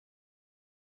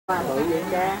Bự vậy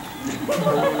cha.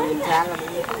 Nhìn xa là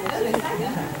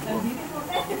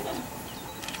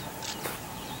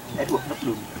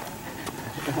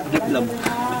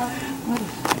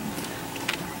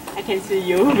I can see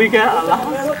you bigger a lot.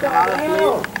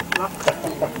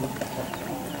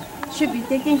 Should be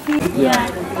taking food. Yeah.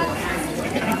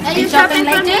 Are you shopping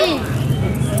later?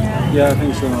 Yeah, I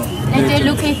think so. Later,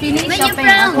 looking finish Where you shopping.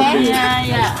 from? Okay.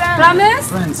 Yeah. Promise?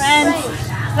 Friends.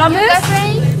 Promise?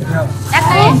 Yeah.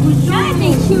 Okay.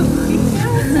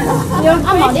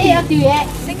 Ông ở đây ở tùy ạ.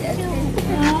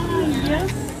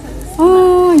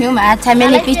 Nhưng mà take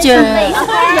many pictures.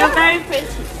 You're very pretty.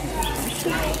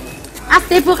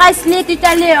 Après pour rester tout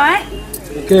à l'heure, hein?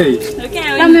 Okay.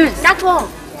 Okay. Promise. D'accord.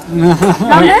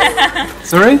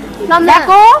 Sorry?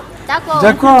 D'accord?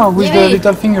 D'accord, with the Oui.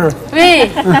 little finger. Oui.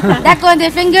 D'accord, the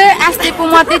finger. Ask pour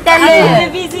moi tout à After l'heure.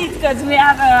 the visit, because we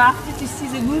have after to see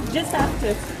the group just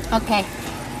after. Okay.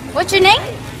 What's your name?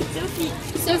 Sophie.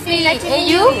 Sophie. And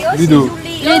you? Lido.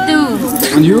 Ledu.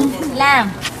 And you?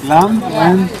 Lamb. Lamb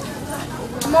and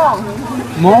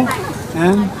Hmong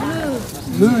and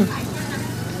Blue.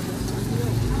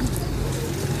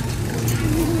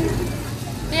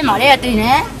 Cái mỏ đây là tùy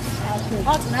nè.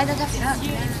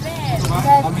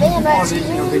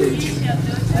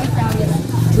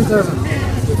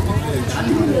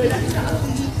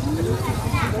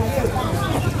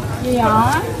 Gì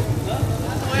hả?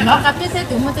 Nó cặp cái xe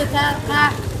tụi mình sẽ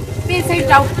ra cái xe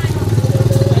trâu.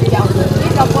 Cái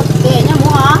trâu có tiền nha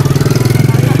mua hả?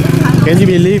 Can you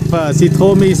believe she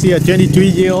told me she is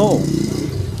 23-year-old?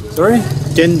 Sorry?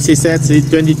 She said she's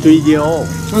 23-year-old.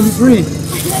 23.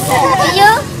 Are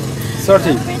you?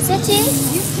 30. Pretty?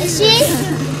 Is she?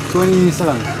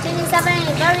 27. 27.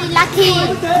 Very lucky.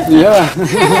 Yeah.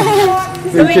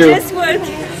 So we Thank you. just work.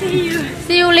 See you.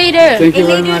 See you later. Thank you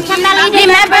very much.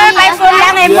 Remember, bye for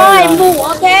young and more and boo,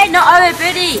 okay? Not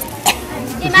everybody.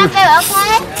 Remember,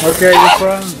 okay? Okay, no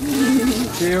problem.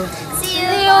 See you.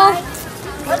 See you.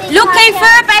 Looking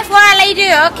for bye for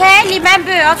later, okay?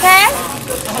 Remember, okay?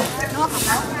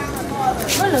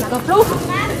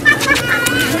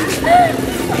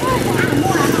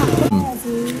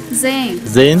 Zen.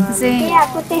 Zane, Zen.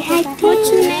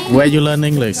 where you learn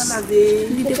English?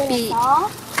 Little bit.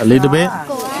 A little bit?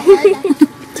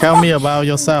 Tell me about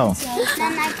yourself.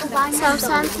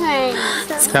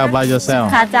 Tell about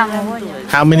yourself.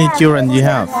 How many children you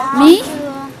have? Me?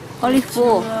 Only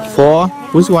 4. 4?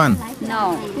 Which one?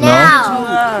 No.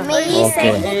 Now, me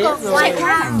Okay. say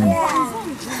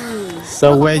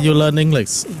So where you learn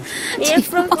English? You're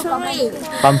from Korea.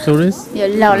 From tourists?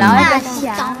 Lâu lắm.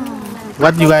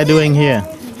 What you guys doing here?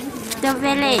 The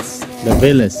village. The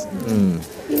village.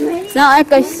 Sao ai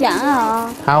cười sẵn hả?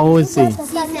 How old is he?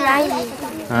 Right.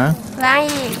 Huh?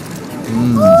 Right.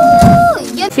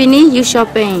 Finish you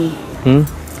shopping.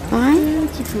 Right?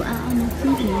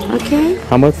 Okay.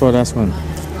 How much for that one?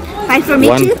 Fine for me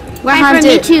One. too.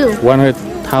 100.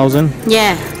 100,000?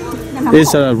 Yeah.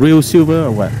 Is a real silver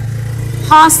or what?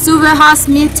 Horse silver, horse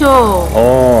metal.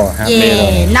 Oh,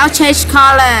 handmade. Yeah. Now change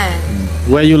color.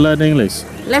 Where you learn English?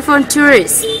 Left from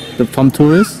tourists. From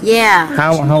tourists? Yeah.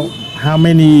 How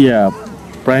many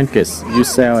blankets you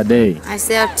sell a day? I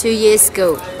sell 2 years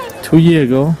ago. 2 years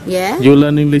ago? Yeah. You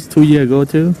learn English 2 years ago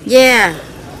too? Yeah.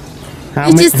 How,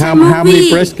 It's ma- just a how many movie.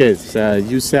 blankets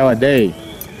you sell a day?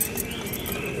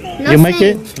 You make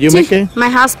it? You make it? My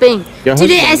husband. Your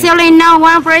Today I husband? selling now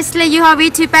one bracelet. You have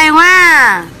it to buy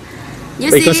one.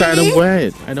 You Because see? I don't wear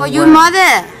it. I For don't your wear it.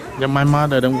 mother, Yeah, my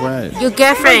mother don't wear it. your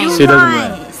girlfriend. She doesn't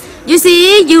wear it. You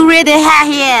see, you really have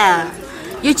here.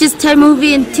 You just take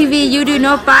movie and TV. You do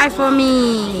not buy for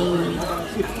me.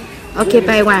 Okay,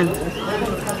 buy one.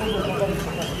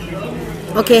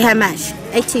 Okay, how much?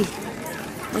 80.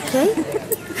 Okay.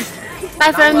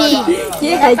 Buy for me.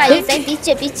 Buy you take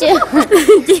picture.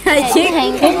 Chị ơi chiếc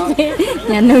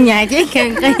nhà nuôi nhà chiếc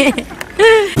cần cái.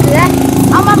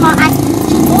 Ông mà anh.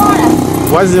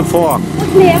 What is it for?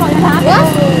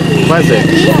 What is it?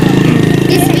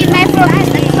 This be my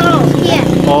product. The clothes here.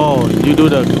 Oh, you do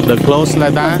the clothes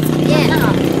like that?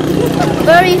 Yeah.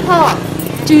 Very hot.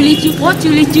 Julie,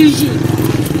 Julie.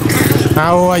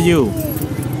 How old are you?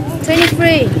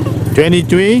 23.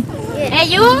 23? Hey,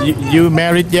 you? You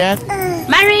married yet?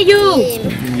 Marry you.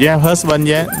 You have husband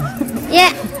yet?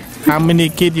 Yeah. How many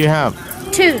kids you have?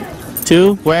 2.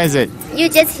 2? Where is it? You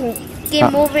just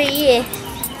give over here.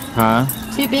 Huh?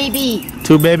 2 baby.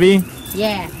 2 baby?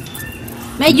 Yeah.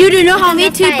 But you do not want me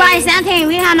to buy something.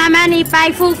 We have no money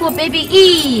buy food for baby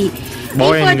eat.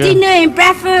 Boy Eat for and girl. dinner and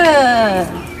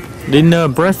breakfast. Dinner,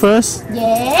 breakfast?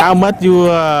 Yeah. How much you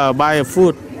buy a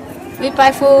food? We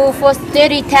buy food for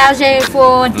 30,000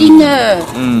 for dinner.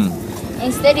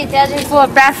 Instead it tells you for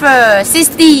prefer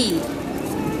 60.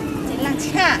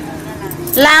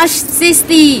 Lounge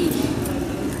 60.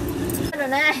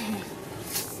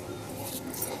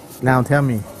 Now tell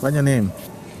me, what's your name?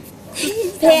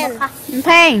 Pen.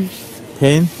 Pain.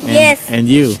 Pain? Yes. And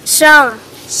you? Song.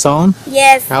 Son?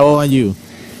 Yes. How old are you?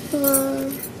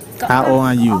 How old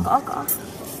are you?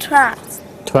 Trap.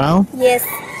 12? Yes.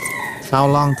 How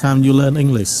long time you learn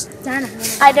English?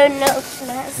 I don't know.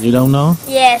 You don't know?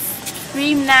 Yes.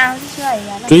 Dream now.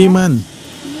 3 months.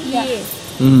 Yes.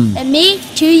 And me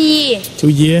 2 years. 2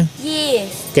 years?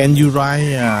 Yes. Can you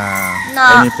write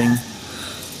No. anything?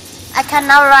 I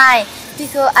cannot write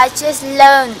because I just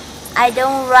learn. I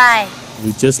don't write.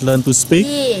 You just learn to speak?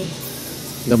 Yeah.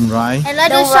 Don't write? And I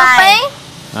do shopping.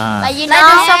 But you know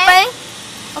shopping.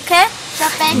 Okay.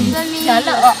 Shopping for me.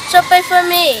 Shopping for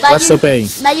me. What's the pay?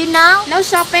 But you know. No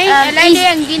shopping. Lady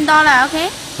and $10, okay?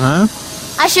 Huh?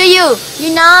 I show you.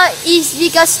 You know, if we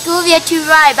go school, we have to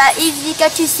write. But if we go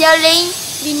to selling,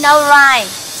 we no write.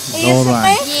 No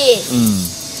write. Yeah.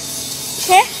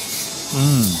 Okay.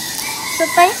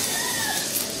 Shopping.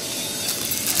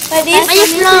 Like this. Where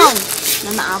you from?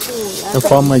 I'm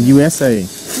from USA.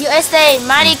 USA,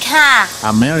 America.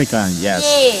 America, yes.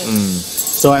 Yeah.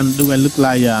 So do I look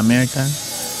like American?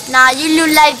 Now you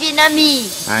look like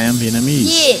Vietnamese. I am Vietnamese.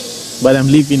 Yeah. But I'm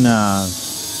living in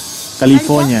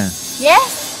California.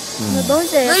 Yes.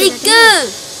 Very good.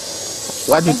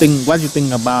 What do you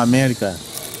think about America?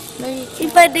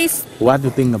 What do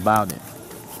you think about it?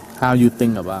 How you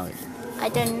think about it? I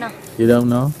don't know. You don't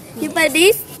know? You buy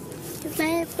this?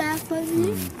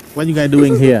 What you guys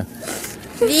doing here?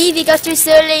 We go to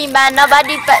selling, but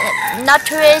nobody, not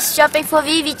tourist shopping for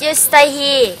we. We just stay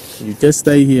here. You just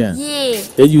stay here. Yeah.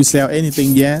 Did you sell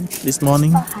anything yet this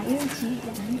morning?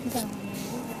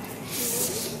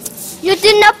 You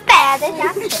did not bad.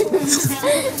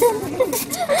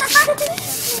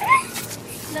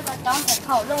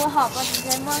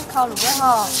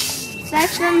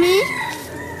 That's for me.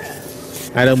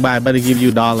 I don't buy, but I give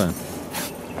you $1.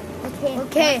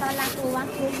 Okay.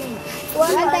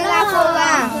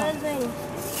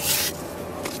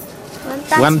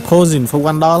 One posing for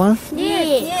 $1?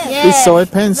 Yeah. It's so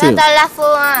expensive.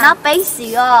 Not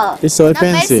basic. It's so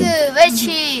expensive. Very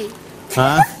cheap.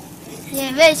 Huh?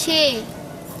 Yeah, very cheap.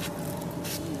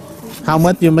 How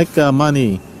much you make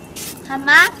money? How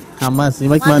much? How much you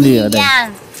make money ở đây?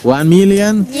 1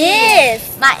 million? Yes.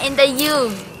 But in the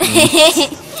you.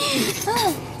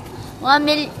 1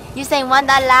 million. You say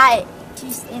 $1.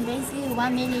 Just in Brazil,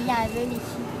 1 million. Yeah, really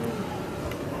cheap.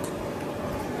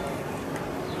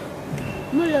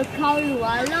 Mới được khâu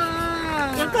quá lo.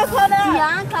 Có khâu đâu?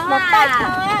 Dạ, khâu Một tay khâu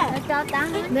á. Cho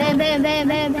tăng.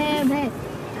 Về.